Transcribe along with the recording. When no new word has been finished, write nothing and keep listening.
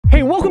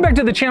Welcome back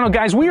to the channel,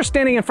 guys. We are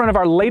standing in front of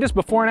our latest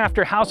before and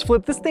after house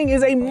flip. This thing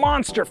is a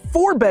monster.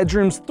 4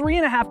 bedrooms,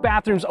 3.5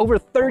 bathrooms, over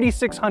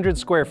 3,600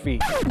 square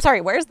feet. I'm sorry,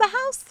 where's the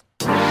house?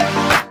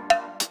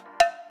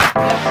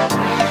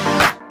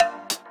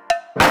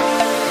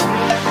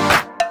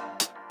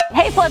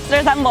 Hey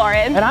Flipsters, I'm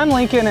Lauren. And I'm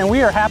Lincoln, and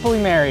we are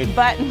happily married.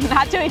 But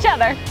not to each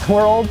other.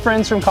 We're old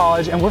friends from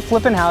college, and we're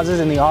flipping houses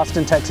in the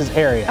Austin, Texas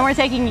area. And we're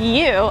taking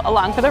you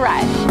along for the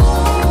ride.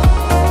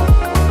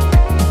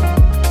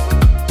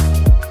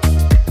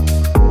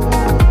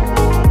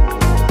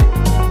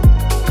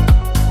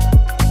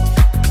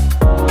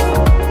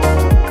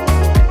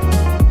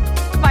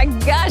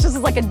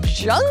 Like a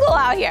jungle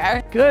out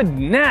here.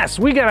 Goodness,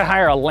 we gotta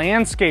hire a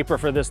landscaper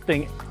for this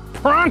thing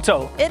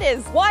pronto. It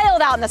is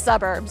wild out in the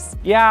suburbs.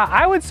 Yeah,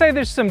 I would say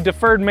there's some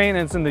deferred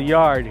maintenance in the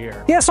yard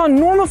here. Yes, on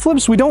normal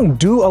flips, we don't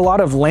do a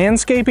lot of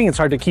landscaping. It's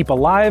hard to keep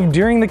alive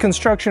during the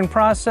construction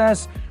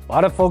process. A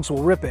lot of folks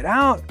will rip it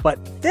out, but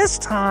this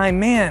time,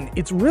 man,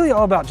 it's really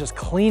all about just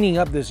cleaning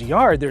up this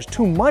yard. There's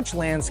too much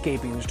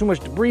landscaping, there's too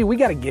much debris. We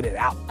gotta get it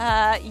out.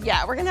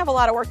 Yeah, we're gonna have a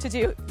lot of work to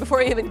do before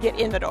we even get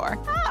in the door.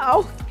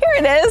 Oh,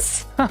 here it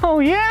is. Oh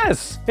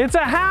yes, it's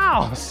a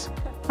house.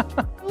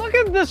 Look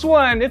at this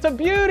one, it's a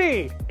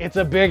beauty. It's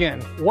a big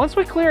one. Once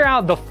we clear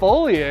out the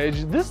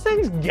foliage, this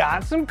thing's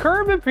got some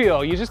curb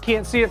appeal. You just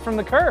can't see it from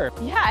the curb.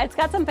 Yeah, it's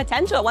got some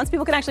potential. Once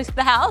people can actually see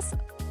the house,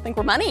 I think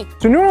we're money.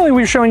 So normally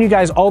we're showing you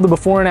guys all the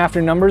before and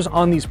after numbers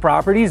on these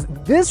properties.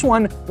 This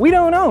one, we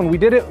don't own. We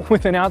did it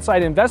with an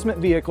outside investment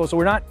vehicle, so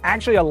we're not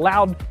actually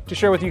allowed to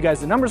share with you guys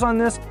the numbers on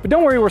this. But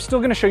don't worry, we're still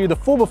gonna show you the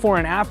full before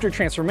and after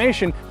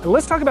transformation. And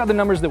let's talk about the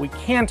numbers that we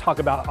can talk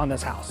about on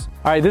this house.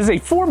 All right, this is a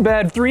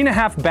 4-bed,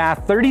 3.5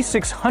 bath,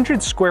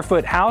 3,600 square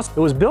foot house. It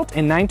was built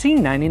in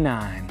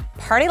 1999.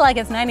 Party like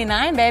it's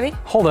 99, baby.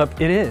 Hold up,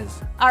 it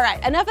is. All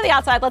right, enough of the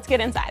outside, let's get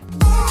inside.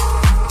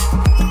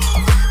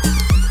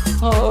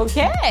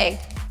 Okay.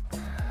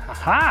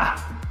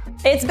 Aha!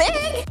 It's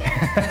big!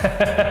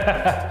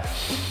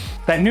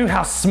 That new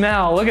house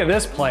smell, look at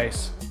this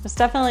place. There's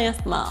definitely a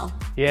smell.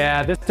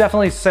 Yeah, this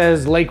definitely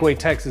says Lakeway,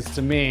 Texas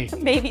to me.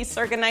 Maybe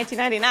circa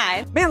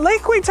 1999. Man,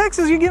 Lakeway,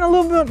 Texas, you're getting a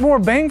little bit more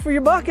bang for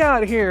your buck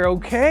out here,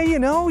 okay? You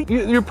know,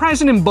 you're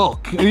pricing in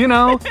bulk, you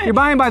know? You're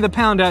buying by the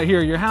pound out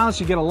here. Your house,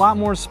 you get a lot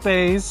more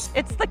space.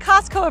 It's the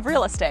Costco of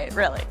real estate,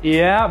 really.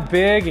 Yeah,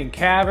 big and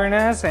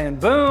cavernous, and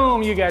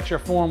boom, you got your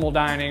formal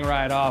dining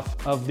right off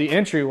of the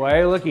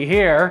entryway. Looky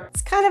here.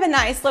 It's kind of a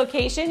nice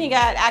location. You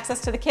got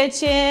access to the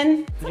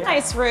kitchen. It's a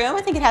nice room.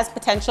 I think it has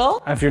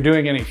potential. If you're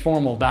doing any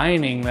formal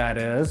dining, that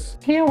is.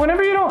 You know,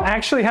 whenever you don't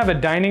actually have a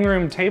dining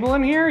room table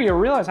in here, you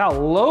realize how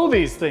low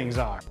these things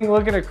are.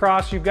 Looking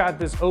across, you've got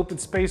this open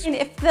space. And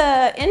if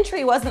the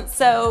entry wasn't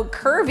so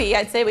curvy,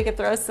 I'd say we could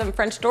throw some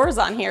French doors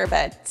on here,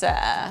 but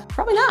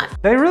probably not.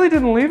 They really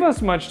didn't leave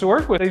us much to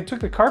work with. They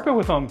took the carpet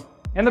with them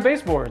and the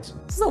baseboards.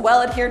 This is a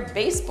well-adhered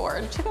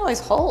baseboard. Check out all these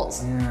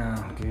holes.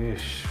 Yeah,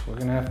 gosh, we're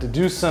gonna have to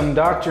do some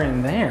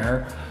doctoring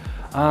there.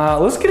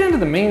 Let's get into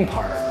the main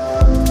part.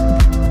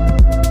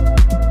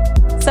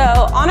 So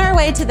on our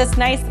way to this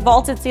nice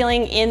vaulted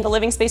ceiling in the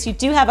living space, you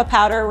do have a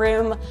powder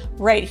room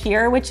right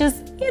here, which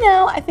is, you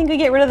know, I think we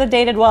get rid of the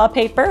dated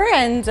wallpaper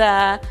and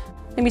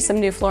maybe some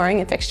new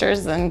flooring and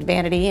fixtures and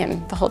vanity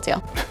and the whole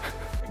deal.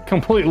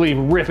 Completely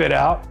rip it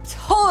out.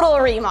 Total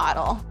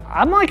remodel.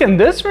 I'm liking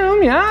this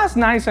room, yeah, it's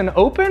nice and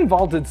open,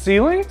 vaulted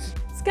ceilings.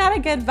 It's got a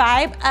good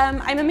vibe.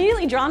 I'm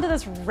immediately drawn to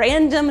this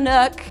random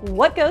nook.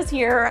 What goes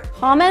here?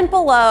 Comment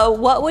below,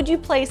 what would you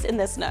place in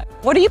this nook?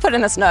 What do you put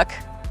in this nook?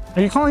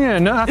 Are you calling it a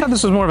nook? I thought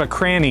this was more of a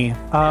cranny.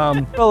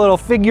 A little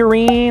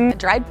figurine.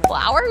 Dried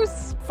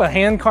flowers? A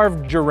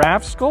hand-carved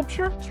giraffe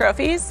sculpture?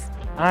 Trophies?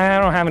 I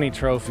don't have any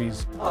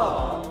trophies.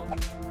 Oh.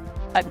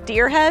 A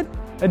deer head?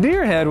 A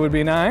deer head would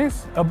be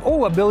nice.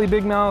 Oh, a Billy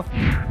Big Mouth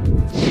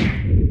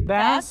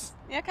bass?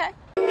 Okay.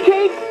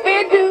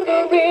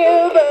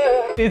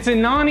 It's a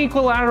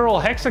non-equilateral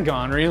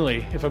hexagon,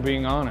 really, if I'm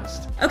being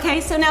honest. Okay,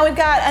 so now we've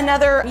got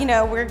another, you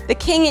know, we're the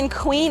king and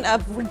queen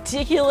of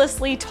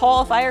ridiculously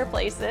tall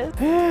fireplaces.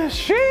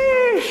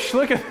 Sheesh,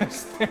 look at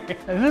this thing.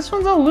 And this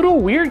one's a little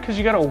weird because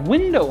you got a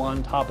window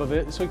on top of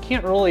it, so it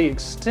can't really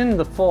extend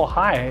the full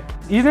height.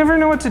 You never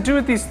know what to do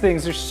with these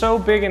things. They're so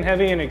big and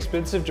heavy and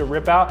expensive to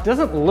rip out. It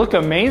doesn't look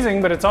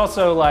amazing, but it's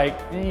also like,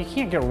 you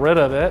can't get rid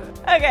of it.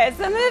 Okay,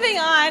 so moving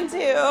on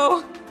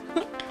to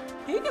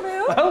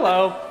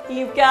hello.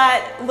 You've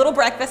got a little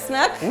breakfast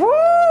nook.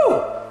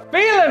 Woo!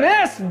 Feeling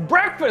this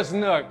breakfast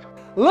nook.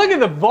 Look at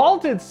the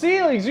vaulted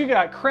ceilings. You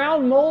got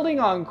crown molding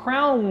on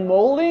crown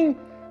molding.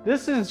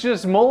 This is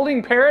just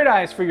molding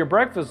paradise for your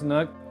breakfast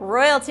nook.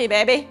 Royalty,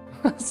 baby.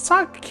 Let's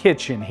talk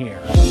kitchen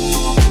here.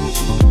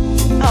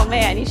 Oh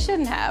man, you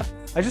shouldn't have.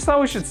 I just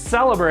thought we should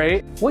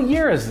celebrate. What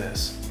year is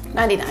this?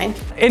 99.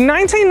 In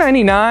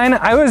 1999,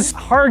 I was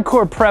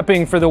hardcore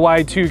prepping for the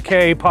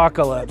Y2K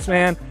apocalypse,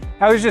 man.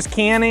 I was just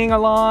canning a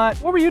lot.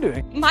 What were you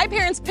doing? My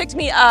parents picked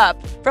me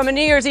up from a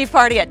New Year's Eve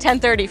party at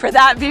 10:30 for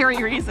that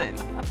very reason.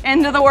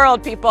 End of the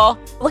world, people.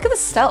 Look at the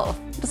stove.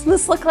 Doesn't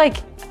this look like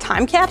a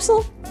time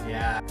capsule?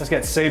 yeah. Just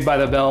got Saved by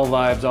the Bell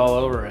vibes all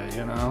over it,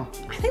 you know?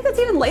 I think that's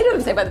even later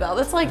than Saved by the Bell.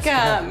 That's like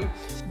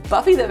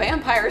Buffy the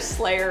Vampire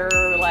Slayer,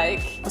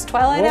 like, was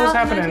Twilight out? What was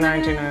happening in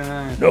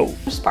 1999? No.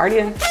 Just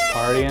partying.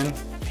 Partying.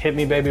 Hit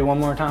Me Baby One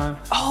More Time.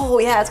 Oh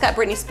yeah, it's got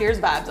Britney Spears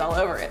vibes all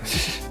over it.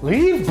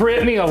 Leave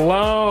Britney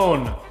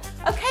alone.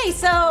 Okay,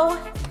 so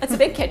it's a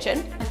big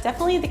kitchen.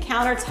 Definitely the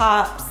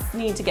countertops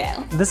need to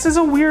go. This is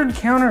a weird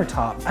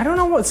countertop. I don't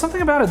know what,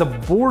 something about it, the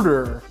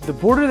border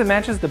that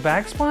matches the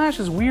backsplash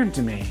is weird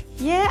to me.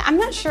 Yeah, I'm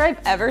not sure I've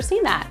ever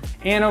seen that.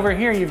 And over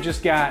here, you've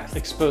just got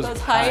exposed Those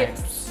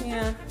pipes. pipes.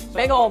 Yeah.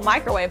 Big old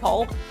microwave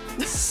hole.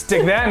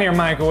 Stick that in your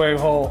microwave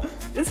hole.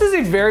 This is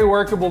a very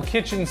workable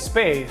kitchen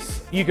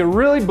space. You could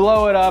really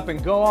blow it up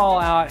and go all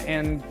out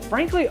and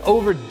frankly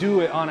overdo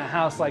it on a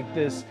house like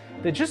this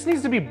that just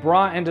needs to be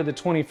brought into the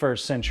 21st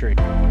century.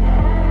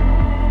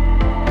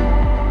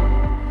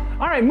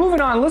 All right,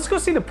 moving on, let's go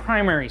see the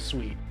primary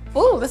suite.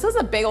 Ooh, this is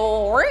a big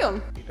old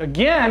room.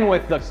 Again,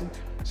 with the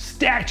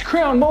stacked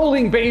crown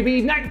molding,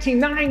 baby,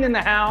 1909 in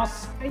the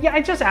house. Yeah,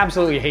 I just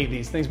absolutely hate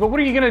these things, but what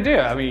are you gonna do?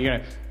 I mean, you're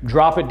gonna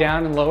drop it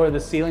down and lower the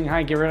ceiling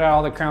height, get rid of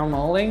all the crown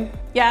molding?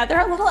 Yeah,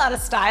 they're a little out of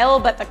style,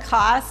 but the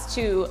cost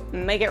to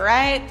make it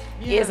right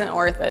isn't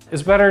worth it.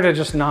 It's better to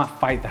just not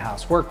fight the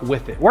house. Work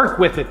with it. Work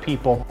with it,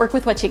 people. Work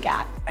with what you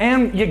got.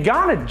 And you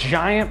got a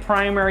giant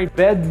primary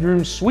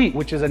bedroom suite,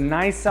 which is a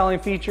nice selling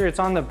feature. It's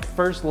on the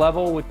first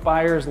level, which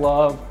buyers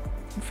love.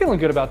 I'm feeling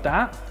good about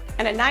that.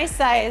 And a nice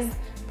size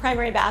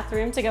primary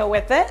bathroom to go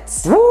with it.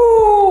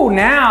 Woo!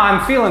 Now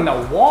I'm feeling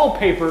the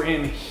wallpaper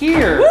in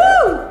here.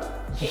 Woo!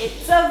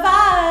 It's a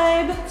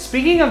vibe.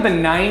 Speaking of the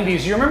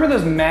 90s, you remember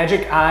those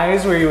magic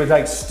eyes where you would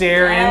like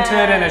stare into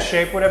it and a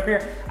shape would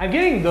appear? I'm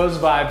getting those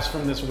vibes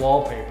from this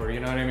wallpaper, you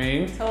know what I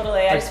mean?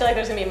 Totally, I just feel like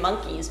there's gonna be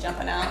monkeys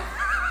jumping out.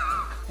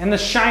 And the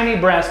shiny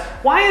brass.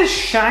 Why is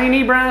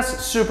shiny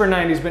brass super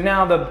 90s, but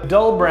now the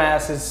dull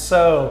brass is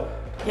so...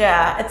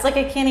 Yeah, it's like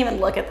I can't even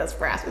look at this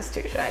brass, it's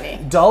too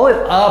shiny. Dull it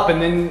up and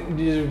then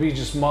it would be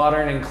just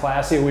modern and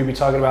classy. We'd be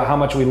talking about how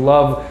much we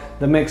love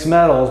the mixed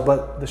metals,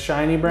 but the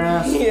shiny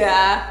brass?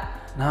 Yeah.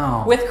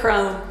 No. With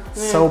chrome.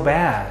 So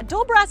bad.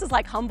 Dull brass is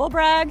like humble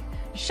brag.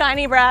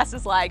 Shiny brass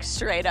is like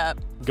straight up.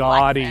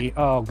 Gaudy.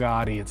 Oh,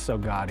 gaudy. It's so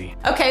gaudy.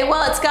 Okay,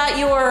 well, it's got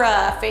your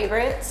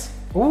favorite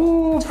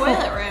Ooh,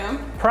 toilet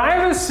room.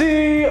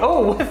 Privacy.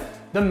 Oh, with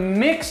the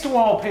mixed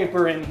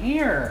wallpaper in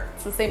here.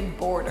 It's the same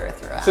border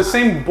throughout. It's the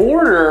same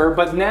border,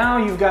 but now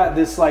you've got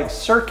this like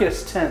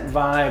circus tent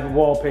vibe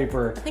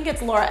wallpaper. I think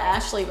it's Laura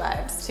Ashley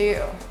vibes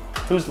too.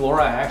 Who's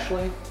Laura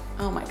Ashley?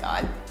 Oh my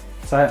God.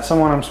 Is that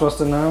someone I'm supposed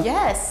to know?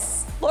 Yes.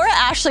 Laura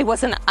Ashley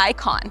was an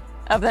icon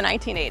of the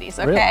 1980s,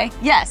 okay? Really?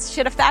 Yes, she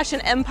had a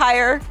fashion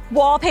empire,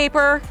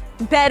 wallpaper,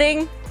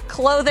 bedding,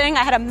 clothing.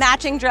 I had a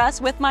matching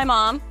dress with my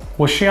mom.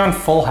 Was she on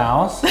Full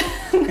House?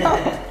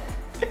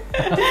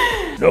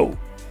 No.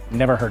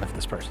 Never heard of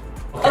this person.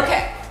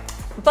 Okay,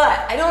 but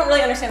I don't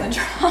really understand the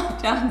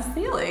drop down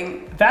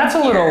ceiling. That's a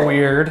little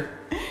weird.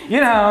 You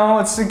know,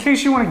 it's in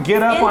case you want to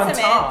get up on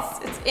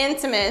top. It's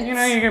intimate. You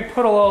know, you can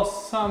put a little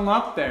something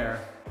up there.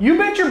 You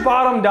bet your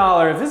bottom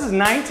dollar, if this is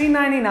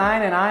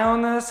 1999 and I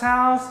own this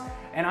house,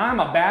 and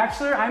I'm a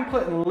bachelor, I'm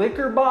putting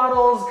liquor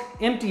bottles,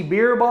 empty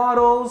beer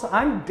bottles,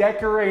 I'm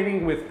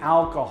decorating with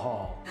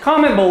alcohol.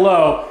 Comment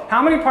below,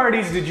 how many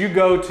parties did you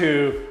go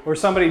to where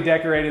somebody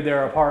decorated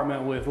their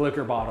apartment with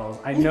liquor bottles?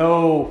 I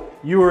know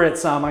you were at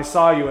some, I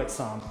saw you at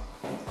some.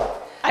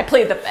 I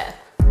plead the fifth.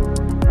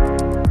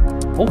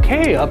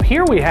 Okay, up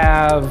here we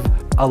have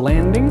a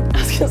landing. I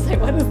was gonna say,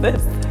 what is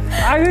this?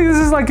 I think this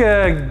is like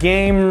a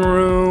game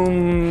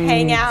room,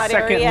 hangout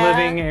second area.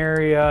 living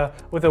area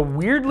with a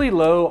weirdly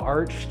low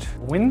arched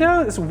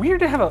window. It's weird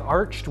to have an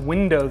arched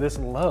window this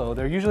low.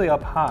 They're usually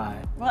up high.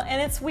 Well,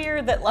 and it's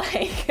weird that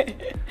like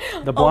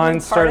the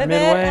blinds start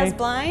midway. It has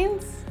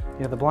blinds.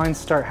 Yeah, the blinds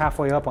start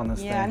halfway up on this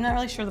thing. Yeah, I'm not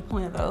really sure the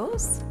point of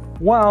those.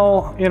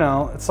 Well, you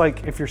know, it's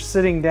like if you're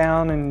sitting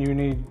down and you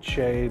need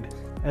shade,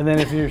 and then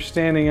if you're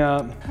standing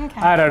up,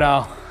 Okay. I don't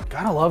know.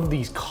 Gotta love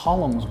these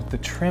columns with the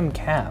trim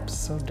caps,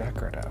 so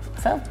decorative.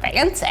 So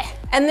fancy.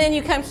 And then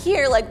you come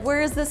here, like,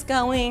 where is this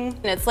going?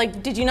 And it's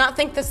like, did you not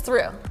think this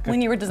through?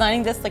 When you were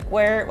designing this, like,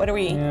 what are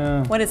we,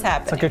 what is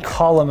happening? It's like a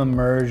column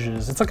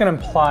emerges. It's like an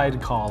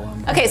implied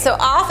column. Okay, so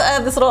off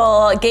of this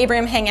little game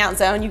room hangout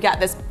zone, you got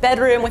this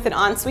bedroom with an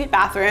ensuite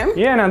bathroom.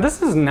 Yeah, now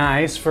this is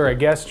nice for a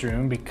guest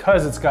room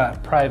because it's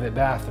got private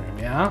bathroom,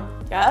 yeah?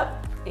 Yep.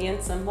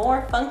 And some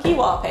more funky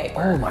wallpaper.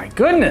 Oh my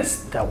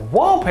goodness, the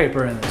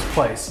wallpaper in this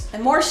place.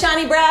 And more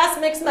shiny brass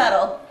mixed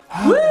metal.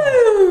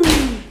 Woo!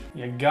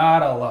 You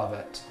gotta love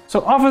it.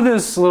 So off of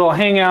this little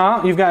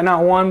hangout, you've got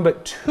not one,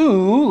 but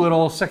two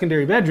little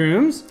secondary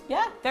bedrooms.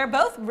 Yeah, they're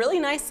both really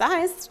nice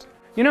sized.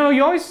 You know,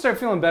 you always start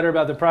feeling better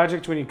about the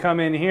project when you come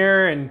in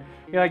here and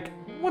you're like,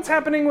 what's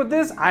happening with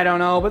this? I don't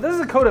know, but this is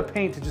a coat of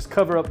paint to just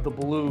cover up the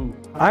blue.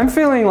 I'm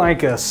feeling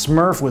like a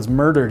Smurf was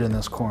murdered in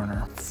this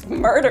corner.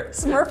 Smurdered.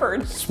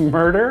 Smurder?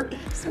 Smurdered.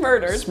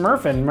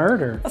 Smurf and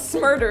murder. A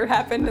smurder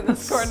happened in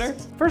this corner.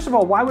 First of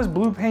all, why was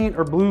blue paint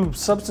or blue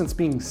substance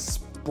being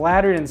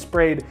splattered and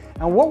sprayed,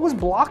 and what was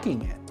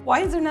blocking it? Why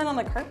is there none on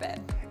the carpet?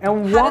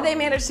 And how did they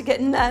manage to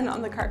get none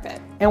on the carpet?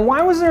 And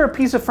why was there a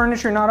piece of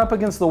furniture not up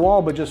against the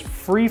wall, but just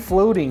free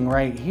floating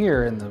right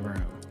here in the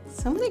room?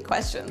 So many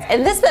questions.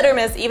 And this bedroom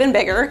is even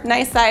bigger,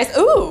 nice size.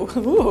 Ooh,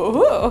 ooh,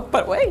 ooh,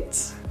 but wait.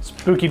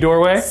 Spooky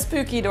doorway.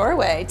 Spooky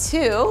doorway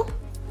to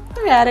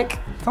the attic.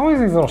 It's always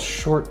these little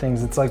short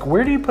things. It's like,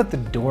 where do you put the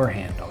door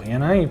handle? You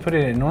know, you put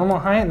it at normal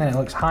height and then it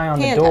looks high on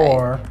the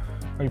door.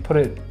 Or you put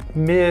it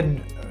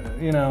mid,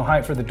 you know,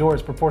 height for the door.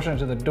 It's proportionate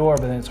to the door,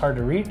 but then it's hard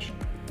to reach.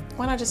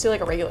 Why not just do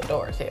like a regular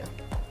door too?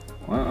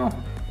 Well,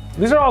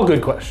 these are all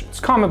good questions.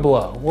 Comment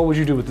below. What would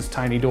you do with this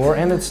tiny door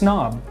and its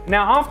knob?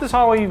 Now off this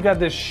hallway, you've got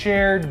this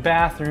shared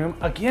bathroom,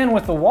 again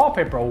with the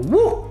wallpaper.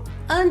 Woo!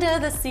 Under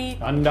the sea.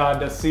 Under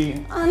the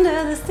sea.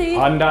 Under the sea.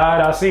 Under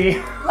the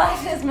sea.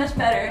 Life is much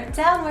better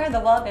down where the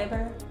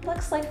wallpaper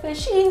looks like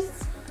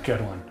fishies.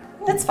 Good one.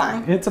 It's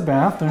fine. It's a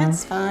bathroom.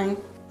 It's fine.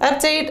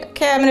 Update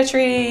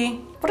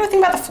cabinetry. What do I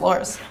think about the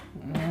floors?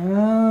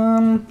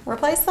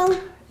 Replace them?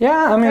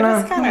 Yeah, I mean,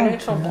 it's kind of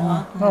neutral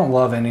blah. I don't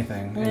love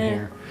anything in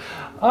here.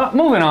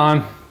 Moving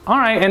on. All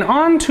right, and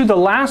on to the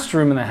last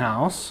room in the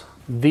house.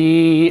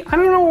 I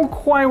don't know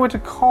quite what to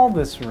call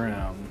this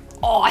room.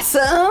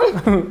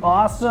 Awesome.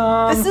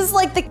 Awesome. This is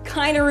like the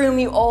kind of room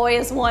you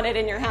always wanted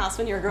in your house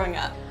when you were growing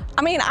up.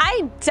 I mean,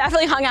 I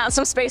definitely hung out in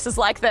some spaces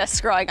like this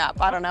growing up.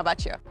 I don't know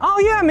about you. Oh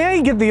yeah, man,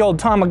 you get the old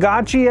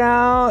Tamagotchi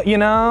out, you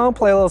know,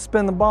 play a little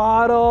spin the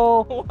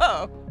bottle.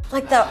 Whoa.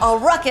 Like a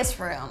ruckus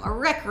room, a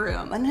rec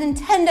room, a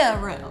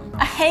Nintendo room,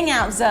 a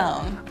hangout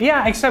zone.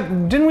 Yeah,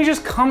 except didn't we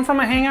just come from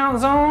a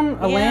hangout zone?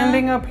 A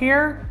landing up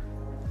here?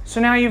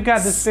 So now you've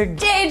got this big...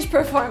 Stage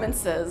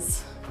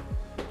performances.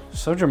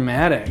 So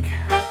dramatic.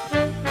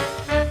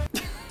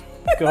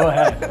 Go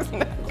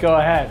ahead. Go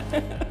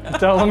ahead.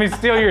 Don't let me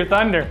steal your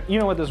thunder. You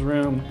know what this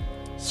room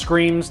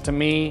screams to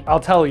me? I'll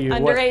tell you.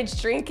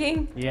 Underage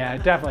drinking? Yeah,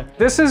 definitely.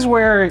 This is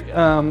where,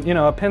 you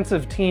know, a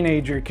pensive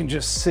teenager can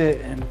just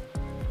sit and...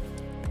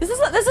 This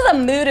is a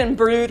mood and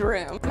brood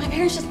room. My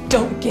parents just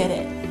don't get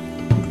it.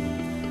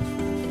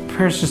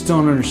 Parents just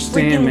don't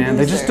understand, man.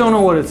 They just don't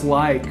know what it's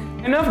like.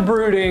 Enough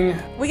brooding.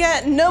 We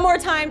got no more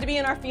time to be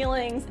in our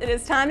feelings. It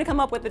is time to come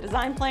up with a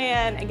design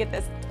plan and get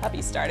this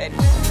puppy started.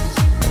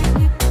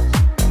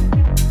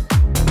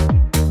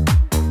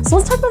 So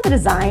let's talk about the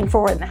design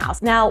forward in the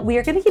house. Now, we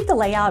are gonna keep the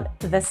layout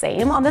the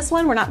same on this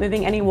one. We're not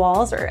moving any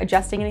walls or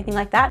adjusting anything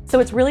like that. So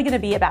it's really gonna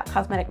be about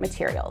cosmetic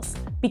materials.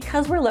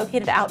 Because we're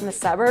located out in the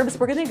suburbs,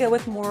 we're gonna go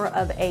with more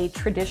of a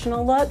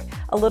traditional look,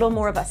 a little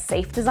more of a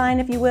safe design,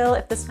 if you will.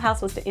 If this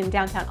house was in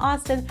downtown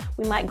Austin,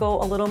 we might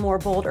go a little more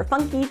bold or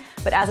funky,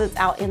 but as it's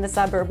out in the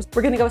suburbs,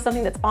 we're gonna go with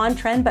something that's on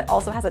trend, but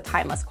also has a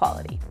timeless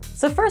quality.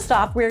 So first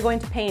off, we're going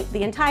to paint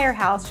the entire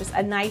house just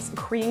a nice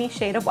creamy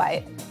shade of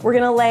white. We're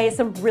gonna lay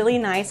some really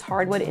nice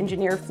hardwood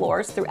engineered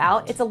floors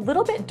throughout. It's a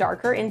little bit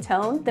darker in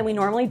tone than we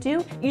normally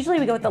do. Usually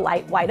we go with the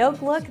light white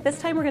oak look. This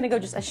time we're gonna go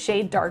just a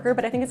shade darker,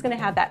 but I think it's gonna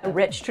have that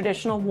rich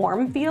traditional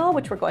warm feel,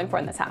 which we're going for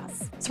in this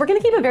house. So we're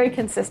gonna keep a very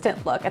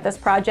consistent look at this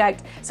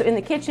project. So in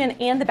the kitchen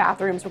and the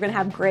bathrooms, we're gonna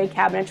have gray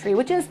cabinetry,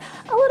 which is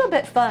a little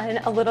bit fun,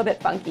 a little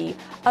bit funky.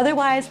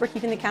 Otherwise, we're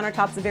keeping the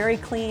countertops very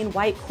clean,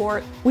 white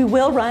quartz. We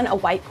will run a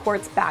white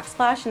quartz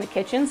backsplash in the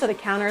kitchen, so the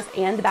counters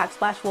and the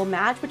backsplash will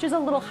match, which is a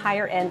little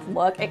higher end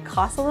look. It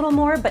costs a little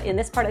more, but in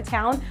this part of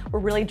town, we're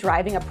really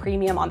driving a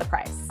premium on the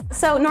price.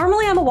 So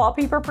normally I'm a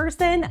wallpaper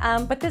person,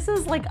 but this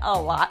is like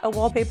a lot of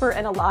wallpaper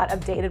and a lot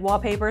of dated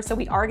wallpaper, so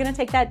we are gonna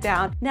take that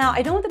down. Now,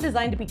 I don't want the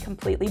design to be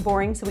completely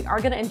boring, so we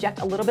are gonna inject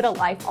a little bit of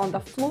life on the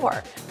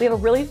floor. We have a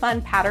really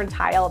fun pattern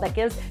tile that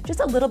gives just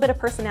a little bit of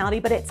personality,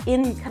 but it's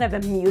in kind of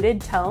a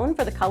muted tone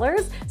for the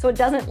colors, so it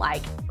doesn't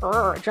like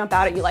jump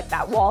out at you like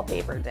that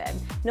wallpaper did.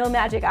 No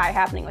magic eye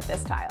happening with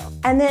this tile.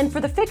 And then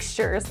for the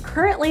fixtures,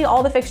 currently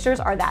all the fixtures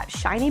are that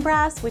shiny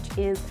brass, which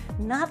is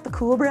not the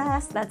cool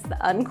brass, that's the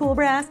uncool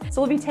brass.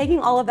 So we'll be taking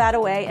all of that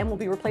away and we'll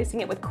be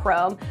replacing it with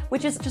chrome,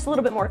 which is just a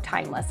little bit more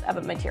timeless of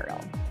a material.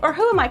 Or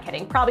who am I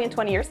kidding? Probably in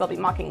 20 years they'll be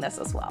mocking this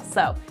as well.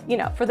 So, you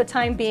know, for the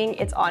time being,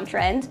 it's on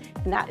trend,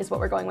 and that is what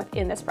we're going with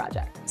in this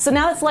project. So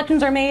now that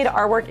selections are made,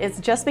 our work is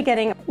just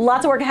beginning.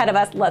 Lots of work ahead of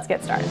us. Let's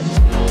get started.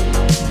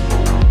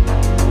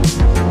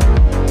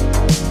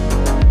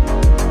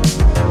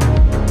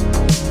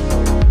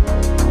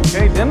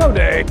 Okay, demo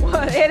day.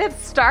 It has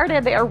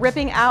started. They are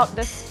ripping out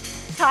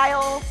this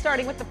tile,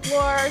 starting with the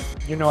floors.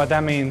 You know what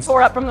that means.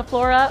 Tore up from the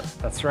floor up.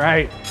 That's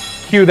right.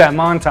 Cue that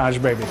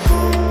montage, baby.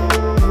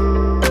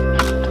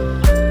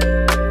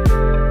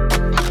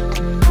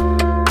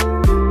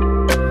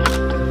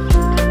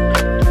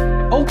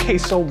 Okay,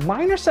 so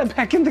minor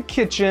setback in the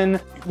kitchen.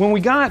 When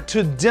we got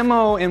to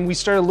demo and we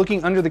started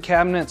looking under the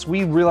cabinets,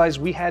 we realized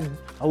we had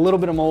a little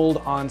bit of mold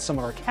on some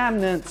of our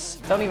cabinets.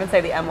 Don't even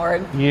say the M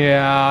word.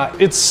 Yeah,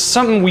 it's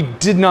something we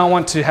did not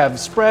want to have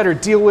spread or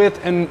deal with,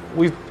 and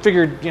we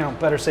figured, you know,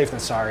 better safe than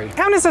sorry.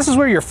 Cabinets, this is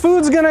where your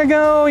food's gonna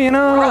go, you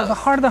know, Gross. The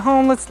heart of the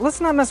home. Let's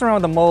not mess around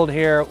with the mold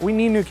here. We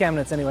need new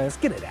cabinets anyway, let's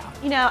get it out.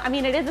 You know, I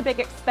mean, it is a big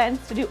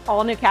expense to do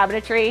all new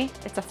cabinetry.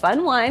 It's a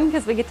fun one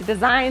because we get to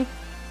design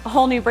a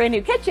whole new brand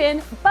new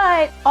kitchen,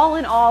 but all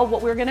in all,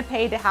 what we're gonna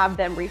pay to have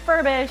them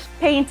refurbished,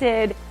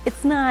 painted,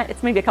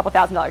 it's maybe a couple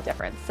 $1,000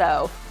 difference.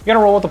 So you gotta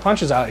roll with the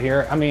punches out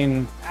here. I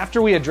mean,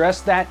 after we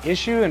addressed that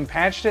issue and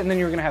patched it, and then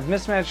you were gonna have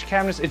mismatched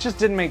cabinets, it just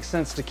didn't make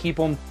sense to keep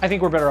them. I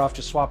think we're better off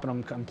just swapping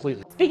them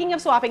completely. Speaking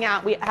of swapping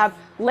out, we have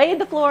laid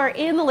the floor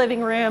in the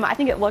living room. I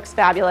think it looks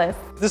fabulous.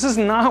 This is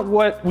not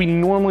what we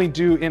normally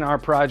do in our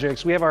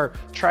projects. We have our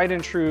tried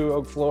and true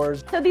oak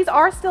floors. So these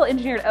are still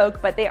engineered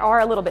oak, but they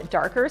are a little bit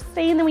darker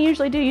stain than we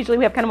usually do. Usually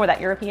we have kind of more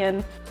that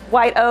European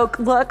white oak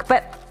look,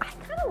 but I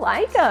kind of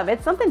like them.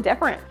 It's something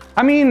different.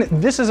 I mean,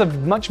 this is a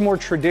much more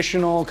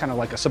traditional, kind of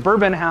like a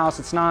suburban house.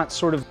 It's not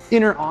sort of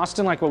inner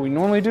Austin like what we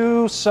normally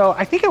do. So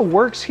I think it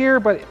works here,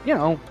 but you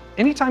know,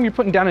 anytime you're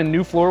putting down a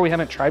new floor we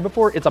haven't tried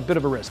before, it's a bit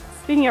of a risk.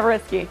 Speaking of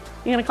risky,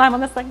 you gonna climb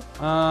on this thing?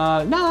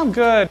 No, I'm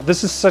good.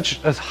 This is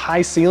such a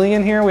high ceiling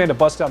in here. We had to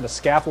bust out the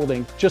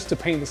scaffolding just to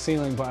paint the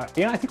ceiling, but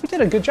yeah, I think we did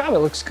a good job. It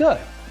looks good.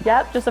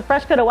 Yep, just a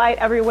fresh coat of white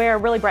everywhere,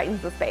 really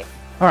brightens the space.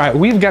 All right,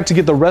 we've got to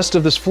get the rest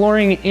of this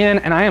flooring in,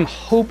 and I am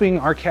hoping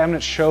our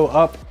cabinets show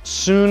up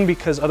soon,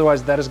 because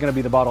otherwise that is gonna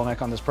be the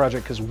bottleneck on this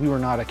project, because we were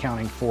not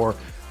accounting for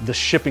the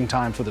shipping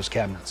time for those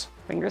cabinets.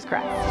 Fingers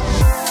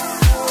crossed.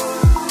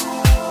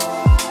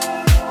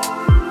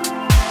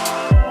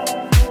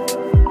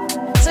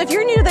 So if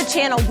you're new to the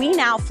channel, we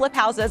now flip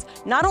houses,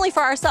 not only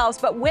for ourselves,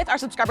 but with our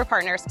subscriber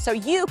partners. So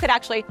you could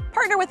actually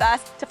partner with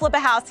us to flip a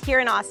house here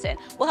in Austin.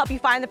 We'll help you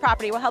find the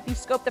property, we'll help you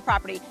scope the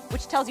property,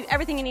 which tells you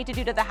everything you need to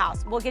do to the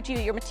house. We'll get you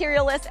your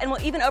material list, and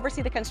we'll even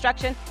oversee the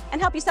construction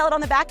and help you sell it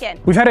on the back end.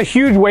 We've had a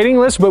huge waiting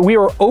list, but we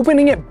are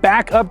opening it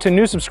back up to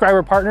new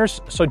subscriber partners.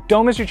 So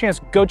don't miss your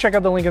chance. Go check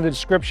out the link in the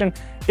description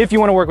if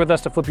you want to work with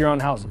us to flip your own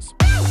houses.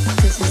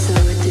 This is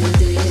how we do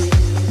this.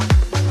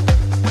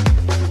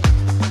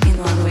 In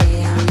one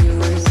way, I'm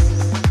yours.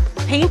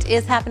 Paint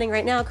is happening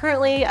right now.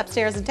 Currently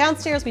upstairs and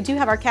downstairs, we do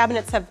have our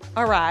cabinets have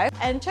arrived.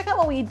 And check out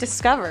what we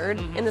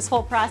discovered in this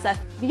whole process.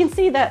 You can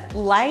see that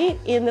light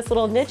in this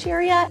little niche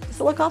area.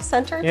 Does it look off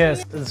center?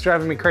 Yes, it's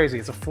driving me crazy.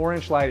 It's a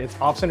 4-inch light. It's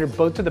off center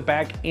both to the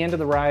back and to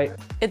the right.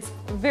 It's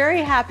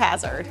very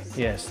haphazard.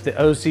 Yes, the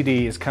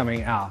OCD is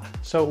coming out.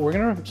 So we're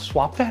gonna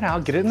swap that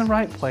out, get it in the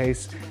right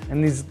place,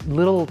 and these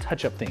little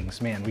touch-up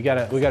things, man, we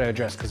gotta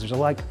address, because there's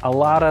a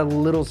lot of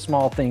little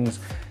small things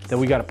that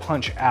we gotta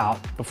punch out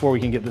before we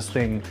can get this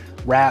thing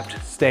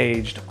wrapped,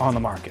 staged, on the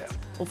market.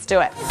 Let's do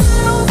it.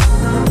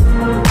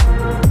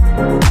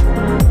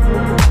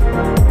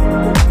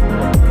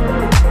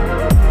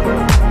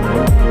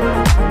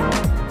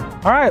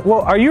 All right, well,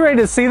 are you ready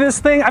to see this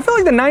thing? I feel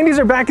like the 90s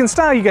are back in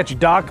style. You got your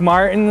Doc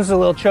Martens, the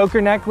little choker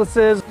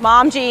necklaces.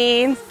 Mom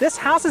jeans. This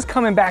house is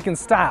coming back in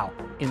style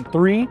in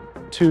 3,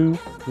 2,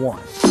 1.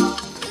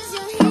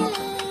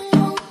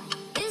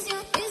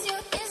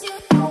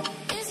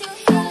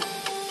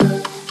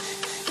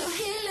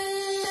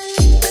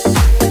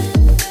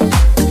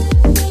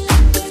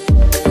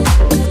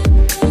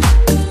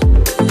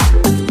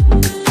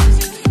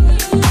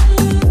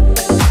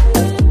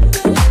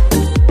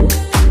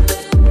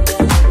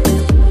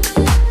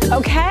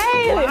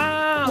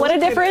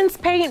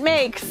 Paint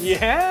makes.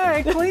 Yeah,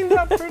 it cleaned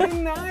up pretty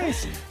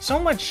nice. So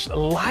much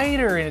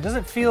lighter, and it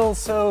doesn't feel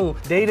so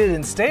dated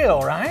and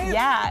stale, right?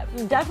 Yeah,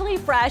 definitely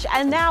fresh.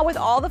 And now with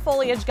all the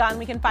foliage gone,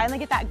 we can finally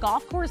get that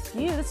golf course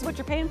view. This is what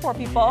you're paying for,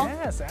 people.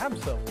 Yes,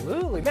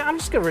 absolutely. Man, I'm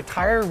just gonna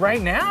retire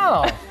right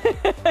now.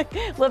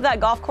 Live that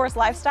golf course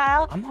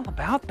lifestyle. I'm all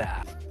about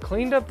that.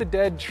 Cleaned up the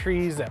dead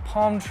trees, that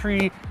palm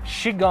tree,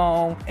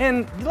 Qigong,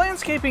 and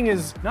landscaping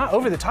is not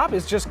over the top,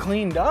 it's just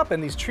cleaned up,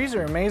 and these trees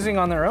are amazing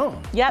on their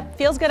own. Yep,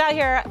 feels good out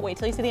here. Wait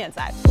till you see the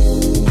inside.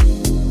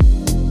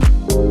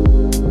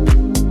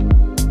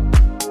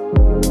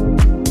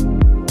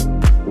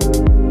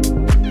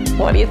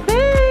 What do you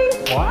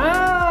think?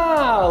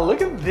 Wow,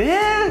 look at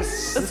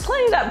this. It's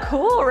cleaned up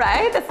cool,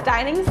 right? This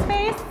dining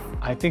space.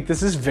 I think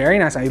this is very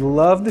nice. I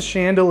love the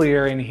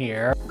chandelier in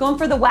here. Going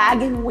for the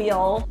wagon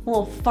wheel, a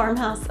little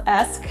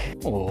farmhouse-esque.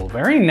 Oh,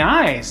 very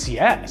nice,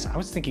 yes. I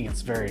was thinking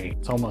it's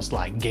almost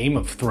like Game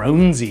of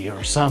Thronesy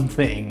or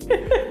something.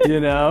 You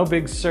know,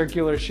 big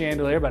circular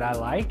chandelier, but I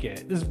like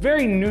it. It's a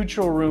very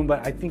neutral room,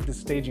 but I think the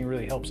staging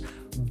really helps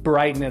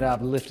brighten it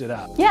up, lift it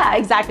up. Yeah,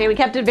 exactly. We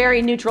kept a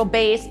very neutral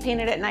base,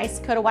 painted it nice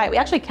coat of white. We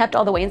actually kept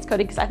all the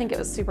wainscoting because I think it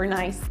was super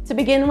nice to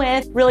begin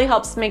with. Really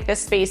helps make this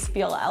space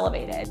feel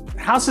elevated.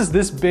 House is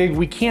this big,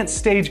 we can't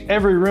stage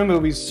every room. It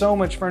would be so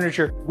much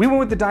furniture. We went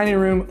with the dining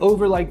room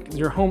over like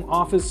your home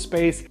office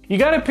space. You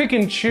gotta pick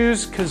and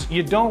choose because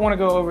you don't want to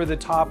go over the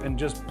top and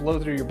just blow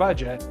through your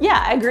budget.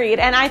 Yeah, agreed.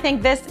 And I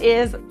think this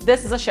is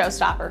a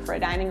showstopper for a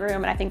dining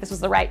room, and I think this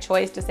was the right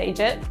choice to stage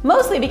it.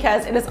 Mostly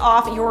because it is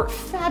off your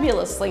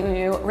fabulously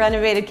new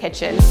renovated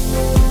kitchen.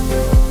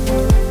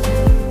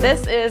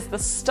 This is the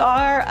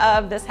star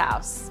of this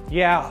house.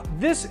 Yeah,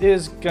 this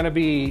is gonna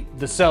be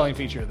the selling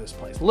feature of this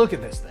place. Look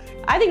at this thing.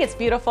 I think it's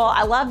beautiful.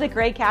 I love the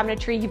gray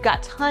cabinetry. You've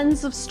got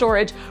tons of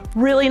storage,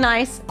 really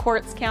nice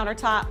quartz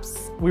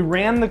countertops. We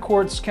ran the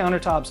quartz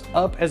countertops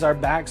up as our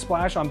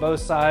backsplash on both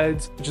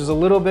sides, which is a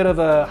little bit of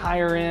a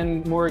higher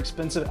end, more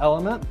expensive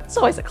element. It's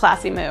always a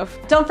classy move.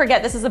 Don't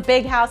forget, this is a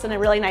big house in a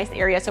really nice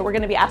area, so we're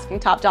gonna be asking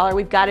top dollar.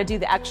 We've got to do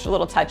the extra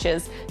little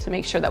touches to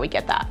make sure that we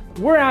get that.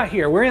 We're out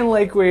here, we're in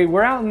Lakeway,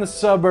 we're out in the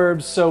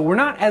suburbs, so we're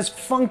not as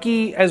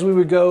funky as we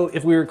would go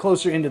if we were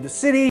closer into the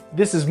city.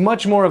 This is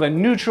much more of a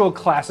neutral,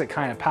 classic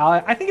kind of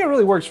palette. I think it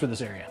really works for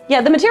this area. Yeah,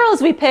 the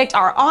materials we picked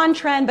are on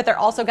trend, but they're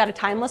also got a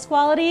timeless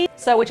quality,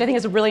 so which I think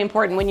is really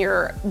important when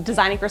you're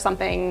designing for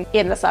something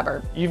in the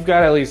suburb. You've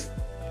got at least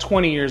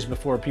 20 years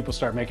before people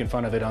start making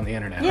fun of it on the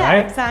internet, Yeah,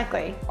 right?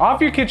 exactly. Off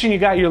your kitchen, you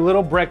got your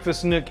little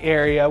breakfast nook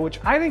area, which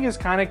I think is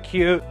kind of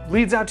cute.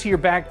 Leads out to your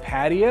back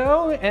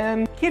patio,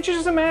 and can't you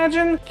just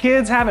imagine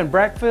kids having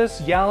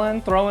breakfast,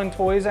 yelling, throwing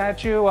toys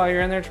at you while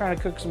you're in there trying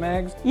to cook some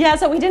eggs? Yeah,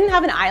 so we didn't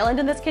have an island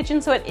in this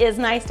kitchen, so it is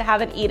nice to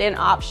have an eat-in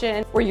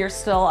option where you're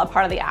still a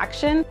part of the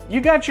action.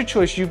 You got your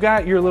choice. You've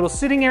got your little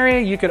sitting area.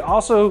 You could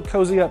also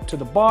cozy up to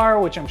the bar,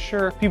 which I'm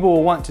sure people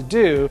will want to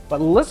do.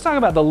 But let's talk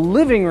about the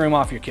living room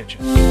off your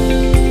kitchen.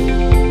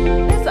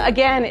 This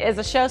again is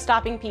a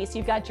show-stopping piece.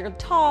 You've got your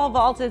tall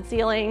vaulted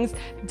ceilings,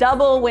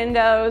 double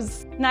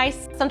windows,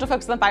 nice central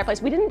focus on the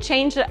fireplace. We didn't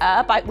change it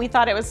up. We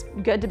thought it was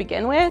good to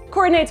begin with.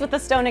 Coordinates with the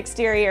stone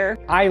exterior.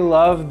 I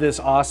love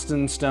this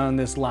Austin stone,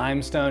 this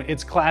limestone.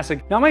 It's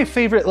classic. Not my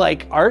favorite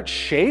like arch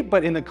shape,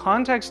 but in the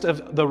context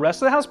of the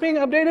rest of the house being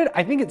updated,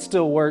 I think it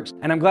still works.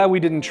 And I'm glad we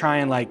didn't try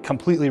and like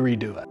completely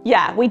redo it.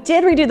 Yeah, we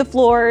did redo the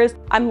floors.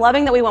 I'm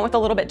loving that we went with a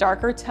little bit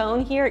darker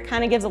tone here. It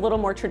kind of gives a little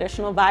more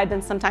traditional vibe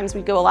than sometimes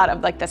we go a lot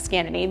of like the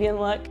Scandinavian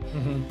look.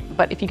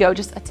 But if you go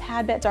just a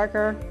tad bit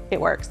darker, it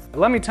works.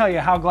 Let me tell you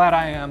how glad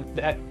I am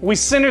that we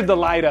centered the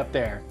light up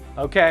there,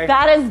 okay?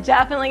 That is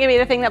definitely gonna be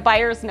the thing that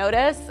buyers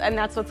notice, and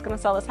that's what's gonna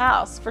sell this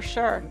house, for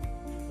sure.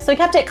 So we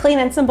kept it clean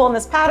and simple in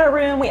this powder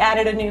room. We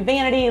added a new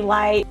vanity,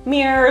 light,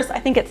 mirrors. I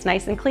think it's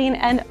nice and clean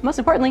and most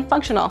importantly,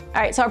 functional.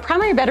 All right, so our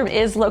primary bedroom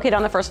is located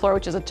on the first floor,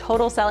 which is a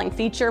total selling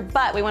feature,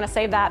 but we wanna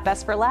save that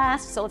best for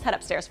last, so let's head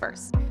upstairs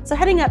first. So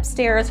heading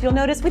upstairs, you'll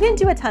notice we didn't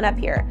do a ton up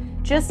here.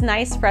 Just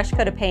nice fresh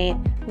coat of paint,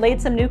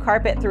 laid some new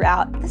carpet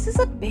throughout. This is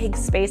a big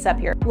space up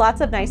here. Lots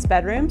of nice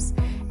bedrooms.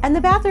 And the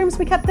bathrooms,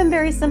 we kept them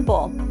very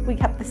simple. We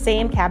kept the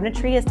same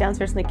cabinetry as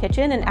downstairs in the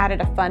kitchen and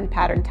added a fun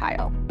pattern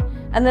tile.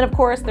 And then of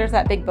course, there's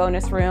that big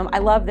bonus room. I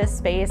love this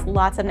space,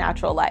 lots of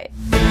natural light.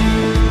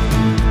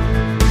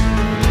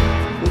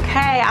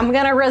 Okay, I'm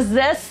gonna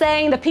resist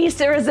saying the piece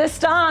de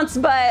resistance,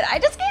 but I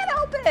just can't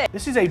help it.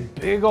 This is a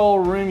big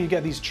old room. You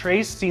got these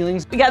tray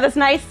ceilings. We got this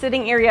nice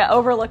sitting area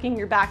overlooking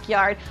your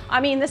backyard. I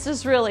mean, this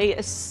is really,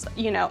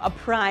 you know, a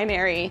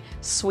primary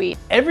suite.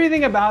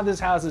 Everything about this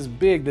house is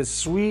big. The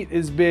suite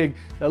is big.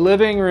 The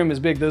living room is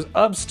big. Those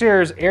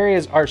upstairs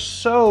areas are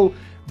so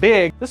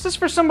big. This is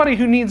for somebody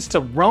who needs to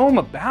roam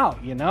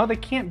about, you know? They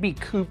can't be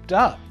cooped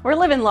up. We're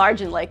living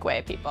large in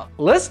Lakeway, people.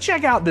 Let's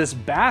check out this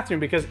bathroom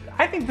because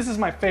I think this is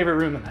my favorite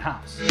room in the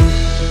house.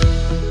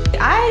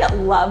 I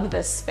love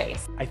this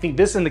space. I think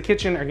this and the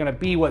kitchen are gonna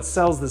be what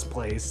sells this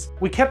place.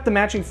 We kept the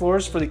matching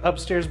floors for the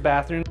upstairs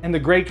bathroom and the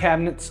gray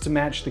cabinets to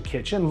match the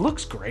kitchen.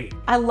 Looks great.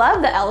 I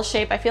love the L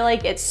shape. I feel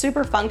like it's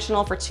super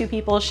functional for two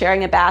people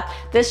sharing a bath.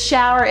 This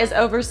shower is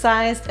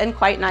oversized and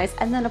quite nice.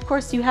 And then of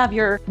course you have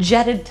your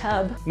jetted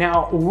tub.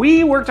 Now,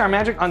 we worked our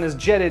magic on this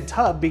jetted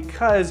tub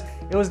because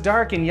it was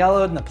dark and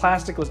yellowed and the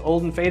plastic was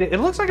old and faded. It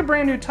looks like a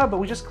brand new tub, but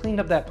we just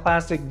cleaned up that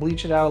plastic,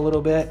 bleached it out a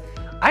little bit.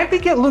 I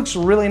think it looks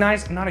really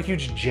nice. I'm not a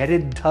huge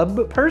jetted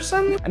tub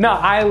person. No,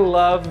 I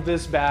love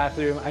this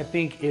bathroom. I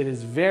think it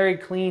is very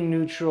clean,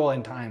 neutral,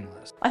 and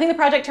timeless. I think the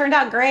project turned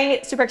out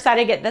great. Super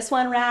excited to get this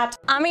one wrapped.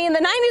 I mean,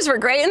 the 90s were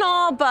great and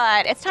all,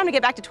 but it's time to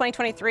get back to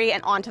 2023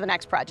 and on to the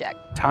next project.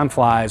 Time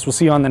flies. We'll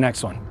see you on the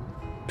next one.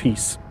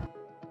 Peace.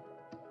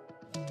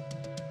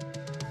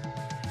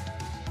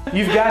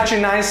 You've got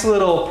your nice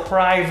little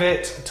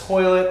private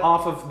toilet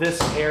off of this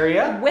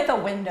area. With a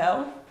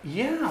window.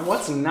 Yeah,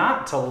 what's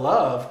not to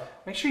love?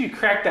 Make sure you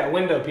crack that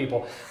window,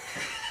 people.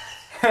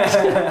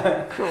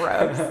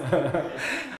 Gross.